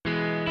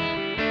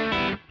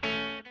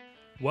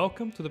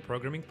Welcome to the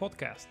Programming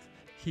Podcast.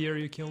 Here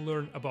you can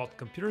learn about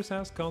computer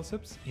science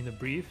concepts in a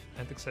brief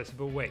and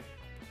accessible way.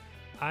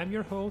 I'm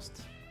your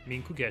host,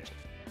 Minku Gechev.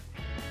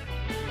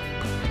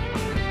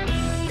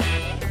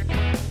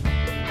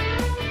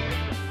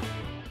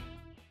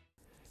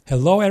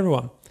 Hello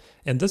everyone.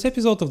 In this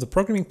episode of the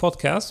Programming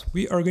Podcast,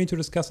 we are going to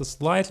discuss a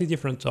slightly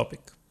different topic.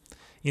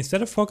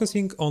 Instead of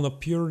focusing on a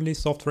purely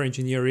software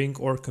engineering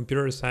or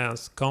computer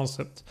science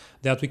concept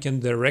that we can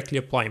directly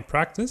apply in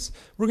practice,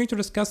 we're going to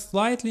discuss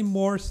slightly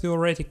more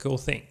theoretical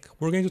thing.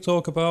 We're going to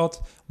talk about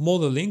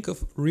modeling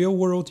of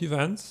real-world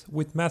events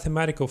with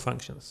mathematical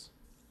functions.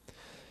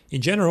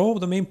 In general,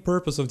 the main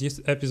purpose of this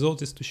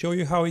episode is to show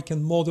you how we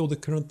can model the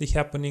currently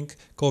happening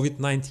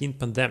COVID-19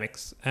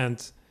 pandemics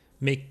and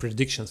make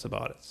predictions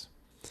about it.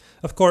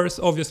 Of course,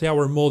 obviously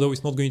our model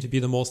is not going to be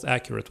the most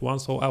accurate one,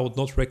 so I would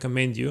not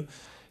recommend you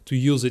to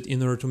use it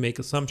in order to make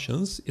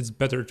assumptions. It's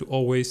better to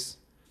always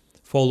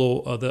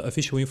follow the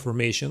official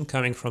information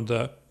coming from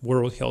the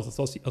World Health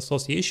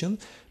Association.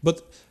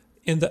 But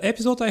in the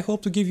episode, I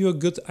hope to give you a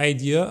good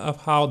idea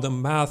of how the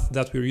math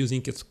that we're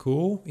using at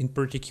school, in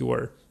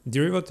particular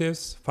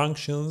derivatives,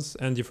 functions,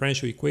 and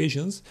differential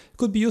equations,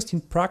 could be used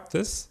in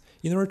practice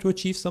in order to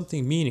achieve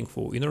something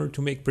meaningful, in order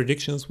to make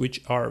predictions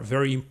which are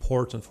very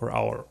important for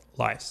our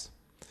lives.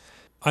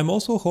 I'm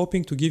also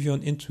hoping to give you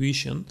an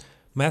intuition,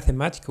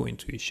 mathematical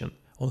intuition,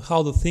 on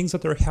how the things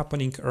that are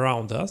happening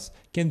around us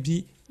can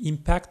be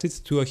impacted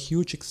to a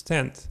huge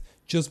extent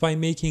just by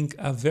making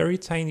a very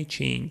tiny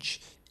change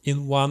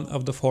in one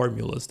of the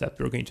formulas that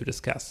we're going to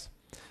discuss.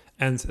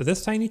 And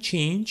this tiny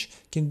change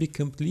can be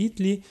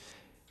completely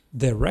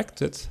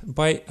directed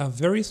by a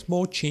very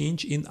small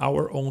change in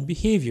our own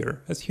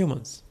behavior as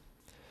humans.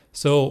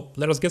 So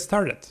let us get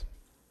started.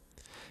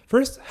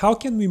 First, how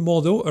can we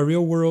model a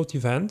real-world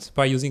event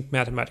by using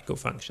mathematical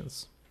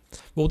functions?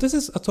 Well, this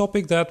is a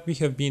topic that we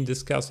have been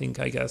discussing,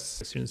 I guess,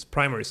 since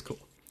primary school.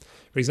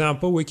 For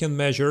example, we can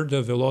measure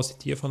the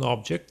velocity of an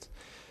object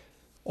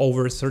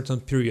over a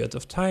certain period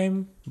of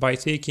time by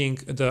taking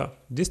the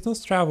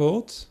distance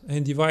traveled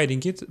and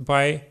dividing it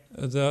by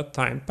the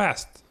time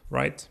passed,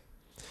 right?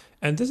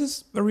 And this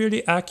is a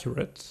really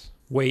accurate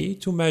way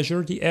to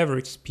measure the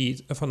average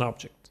speed of an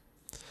object.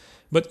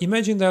 But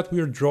imagine that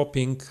we're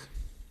dropping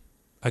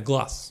a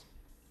glass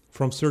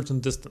from a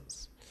certain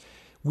distance.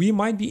 We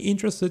might be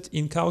interested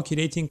in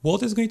calculating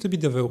what is going to be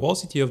the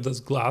velocity of this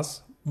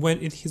glass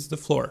when it hits the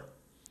floor.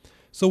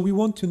 So we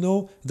want to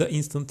know the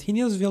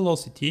instantaneous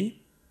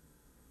velocity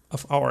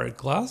of our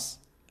glass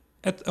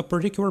at a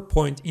particular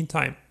point in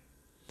time.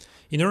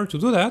 In order to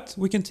do that,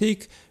 we can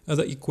take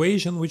the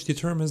equation which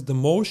determines the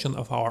motion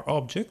of our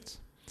object,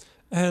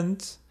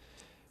 and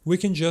we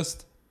can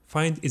just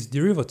find its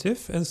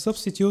derivative and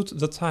substitute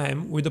the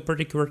time with the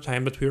particular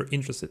time that we're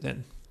interested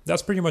in.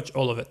 That's pretty much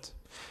all of it.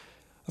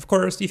 Of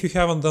course, if you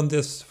haven't done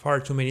this far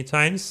too many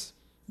times,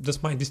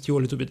 this might be still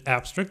a little bit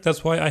abstract.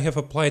 That's why I have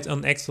applied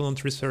an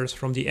excellent resource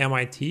from the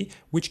MIT,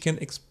 which can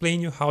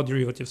explain you how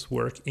derivatives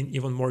work in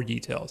even more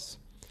details.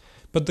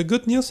 But the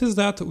good news is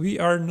that we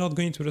are not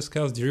going to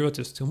discuss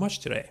derivatives too much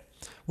today.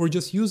 We're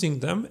just using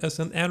them as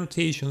an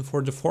annotation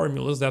for the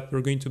formulas that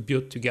we're going to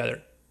build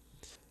together.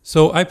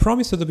 So I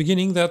promised at the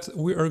beginning that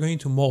we are going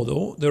to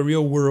model the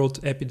real-world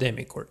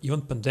epidemic or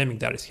even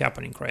pandemic that is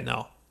happening right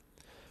now.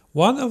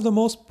 One of the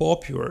most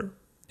popular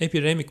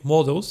epidemic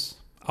models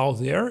out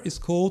there is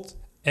called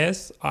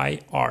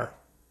SIR.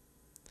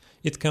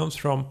 It comes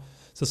from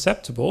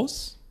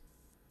susceptibles,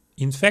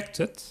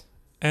 infected,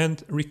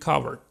 and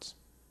recovered.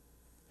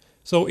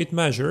 So it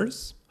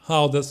measures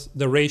how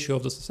the ratio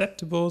of the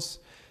susceptibles,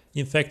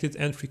 infected,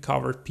 and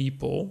recovered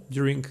people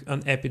during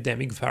an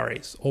epidemic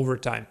varies over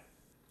time.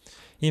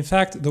 In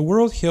fact, the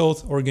World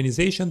Health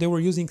Organization, they were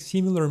using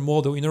similar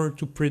model in order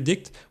to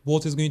predict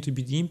what is going to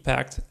be the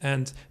impact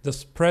and the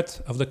spread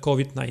of the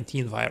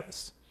COVID-19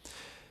 virus.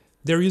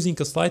 They're using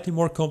a slightly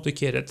more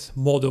complicated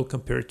model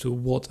compared to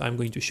what I'm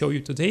going to show you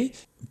today.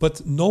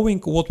 But knowing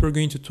what we're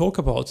going to talk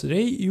about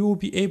today, you will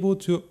be able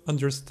to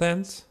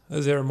understand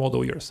their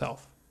model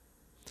yourself.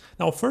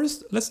 Now,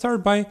 first, let's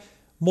start by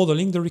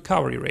modeling the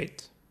recovery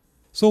rate.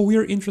 So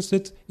we're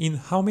interested in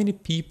how many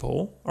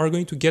people are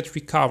going to get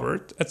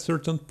recovered at a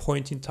certain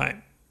point in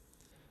time.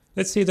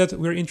 Let's say that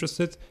we're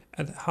interested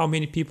at how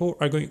many people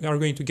are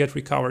going to get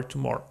recovered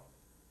tomorrow.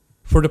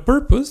 For the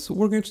purpose,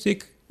 we're going to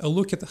take a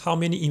look at how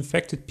many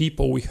infected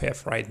people we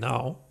have right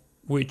now,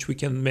 which we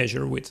can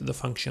measure with the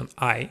function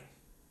I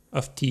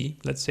of t,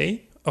 let's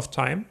say, of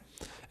time.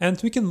 And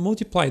we can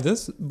multiply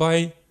this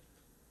by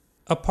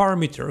a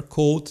parameter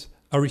called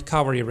a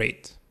recovery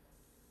rate.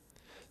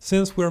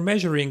 Since we're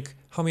measuring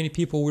how many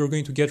people we're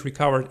going to get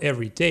recovered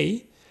every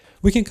day,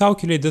 we can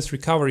calculate this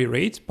recovery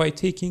rate by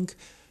taking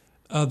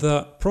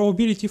the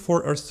probability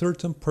for a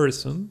certain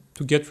person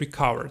to get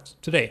recovered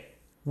today,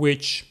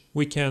 which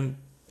we can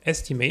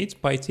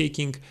estimate by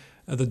taking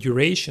the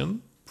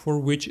duration for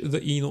which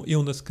the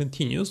illness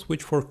continues,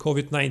 which for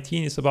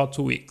COVID-19 is about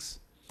 2 weeks.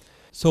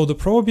 So the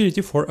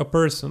probability for a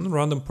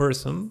random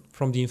person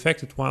from the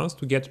infected ones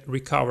to get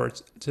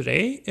recovered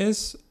today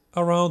is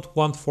around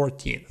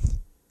 1/14.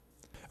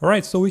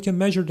 Alright, so we can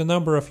measure the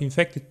number of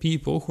infected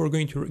people who are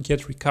going to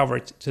get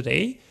recovered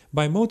today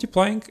by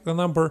multiplying the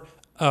number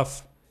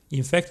of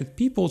infected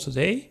people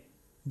today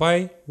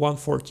by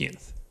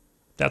 1/14.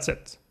 That's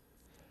it.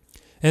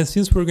 And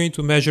since we're going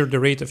to measure the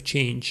rate of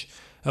change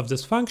of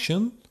this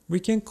function, we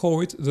can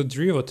call it the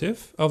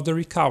derivative of the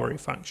recovery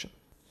function.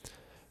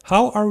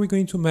 How are we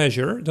going to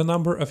measure the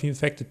number of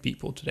infected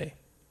people today?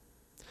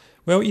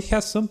 Well, it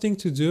has something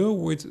to do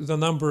with the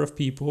number of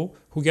people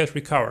who get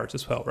recovered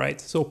as well, right?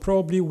 So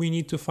probably we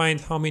need to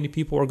find how many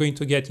people are going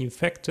to get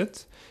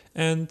infected,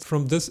 and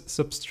from this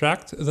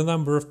subtract the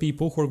number of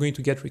people who are going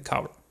to get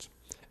recovered.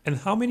 And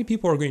how many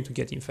people are going to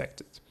get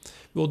infected?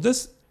 Well,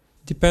 this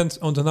depends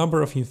on the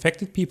number of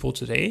infected people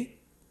today,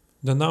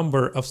 the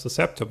number of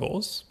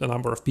susceptibles, the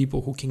number of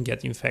people who can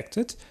get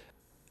infected,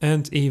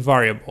 and a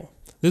variable.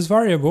 This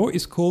variable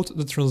is called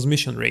the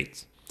transmission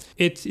rate.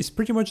 It is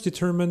pretty much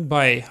determined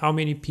by how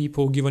many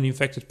people a given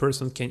infected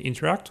person can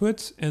interact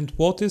with and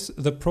what is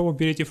the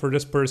probability for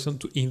this person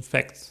to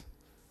infect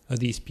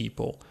these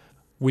people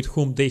with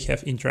whom they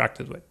have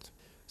interacted with.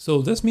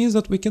 So this means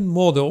that we can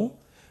model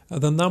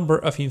the number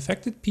of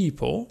infected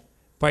people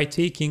by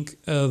taking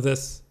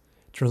this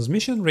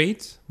transmission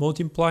rate,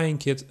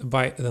 multiplying it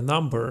by the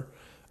number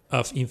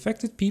of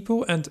infected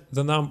people and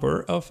the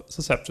number of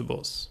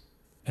susceptibles.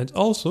 And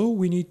also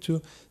we need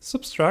to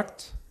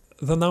subtract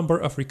the number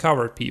of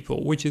recovered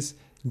people, which is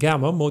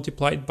gamma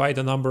multiplied by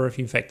the number of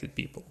infected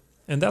people.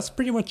 And that's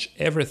pretty much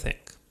everything.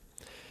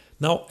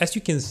 Now, as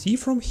you can see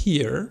from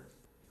here,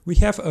 we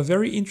have a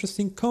very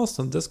interesting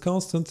constant. This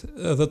constant,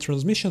 the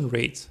transmission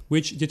rate,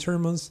 which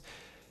determines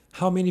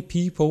how many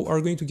people are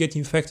going to get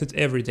infected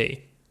every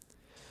day.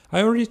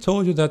 I already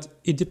told you that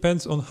it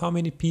depends on how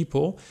many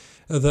people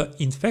the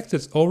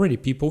infected already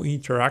people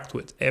interact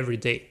with every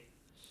day.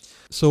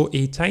 So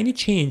a tiny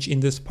change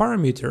in this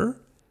parameter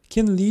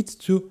can lead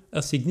to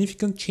a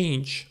significant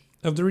change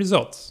of the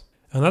results.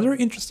 Another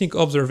interesting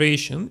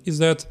observation is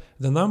that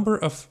the number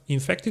of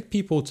infected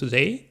people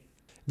today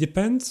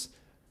depends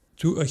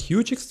to a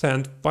huge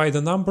extent by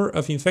the number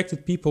of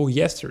infected people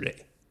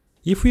yesterday.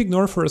 If we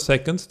ignore for a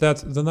second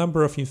that the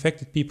number of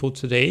infected people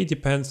today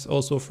depends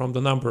also from the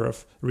number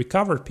of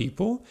recovered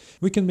people,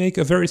 we can make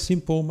a very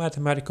simple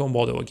mathematical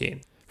model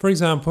again. For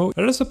example,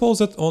 let us suppose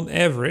that on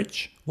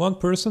average, one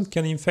person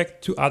can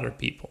infect two other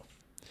people.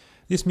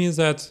 This means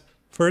that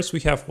first we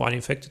have one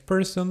infected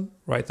person,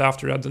 right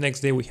after that the next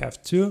day we have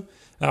two,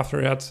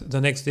 after that the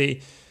next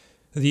day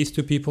these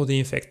two people they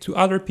infect two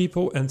other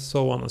people, and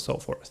so on and so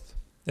forth.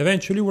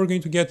 Eventually we're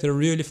going to get a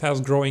really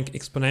fast growing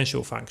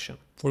exponential function.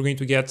 We're going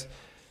to get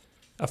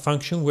a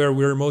function where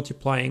we're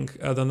multiplying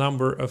the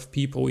number of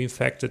people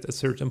infected at a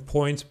certain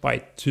point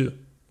by 2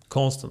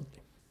 constantly.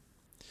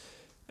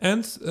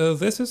 And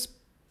this is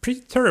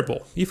pretty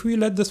terrible. If we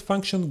let this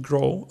function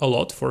grow a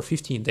lot for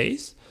 15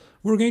 days,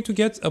 we're going to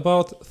get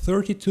about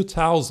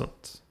 32,000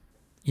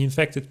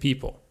 infected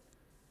people.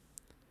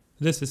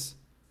 This is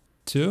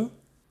 2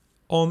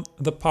 on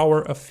the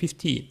power of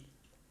 15.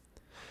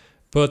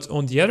 But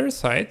on the other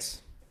side,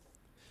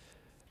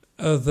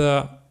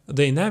 the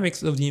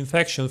dynamics of the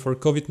infection for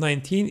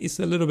COVID-19 is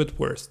a little bit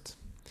worse.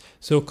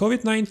 So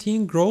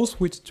COVID-19 grows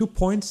with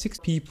 2.6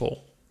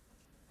 people,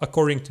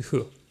 according to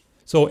WHO.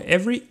 So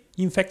every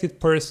infected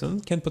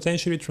person can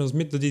potentially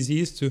transmit the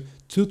disease to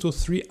 2 to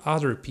 3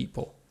 other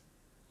people.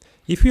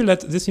 If we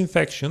let this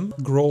infection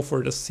grow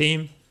for the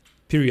same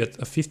period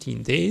of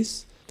 15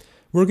 days,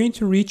 we're going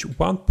to reach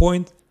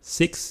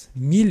 1.6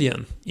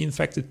 million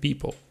infected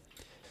people.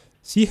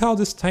 See how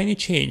this tiny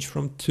change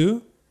from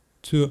 2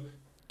 to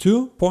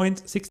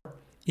 2.6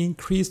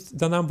 increased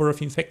the number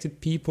of infected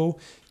people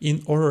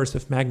in orders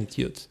of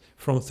magnitude,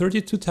 from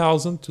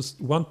 32,000 to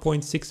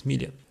 1.6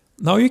 million.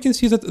 Now you can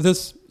see that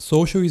this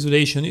social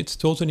isolation, it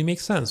totally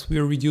makes sense. We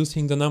are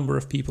reducing the number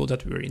of people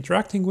that we are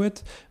interacting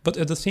with, but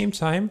at the same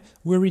time,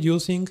 we're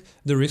reducing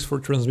the risk for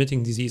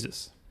transmitting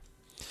diseases.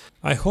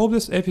 I hope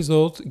this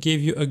episode gave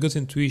you a good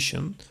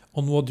intuition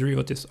on what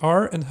derivatives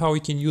are and how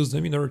we can use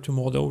them in order to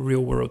model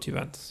real-world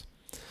events.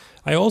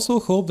 I also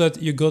hope that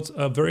you got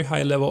a very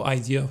high-level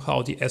idea of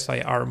how the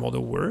SIR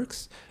model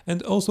works,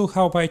 and also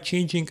how by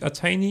changing a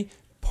tiny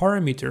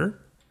parameter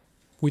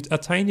with a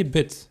tiny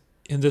bit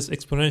in this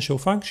exponential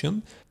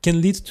function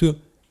can lead to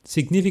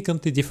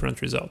significantly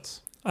different results.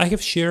 I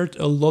have shared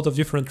a lot of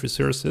different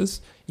resources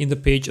in the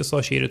page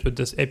associated with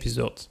this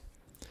episode.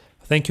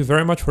 Thank you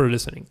very much for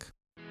listening.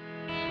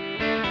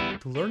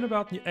 To learn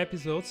about new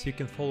episodes, you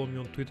can follow me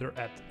on Twitter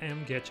at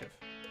mgechev.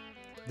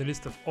 The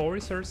list of all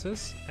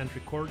resources and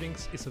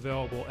recordings is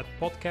available at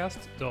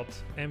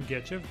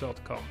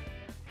podcast.mgechev.com.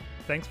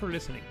 Thanks for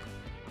listening.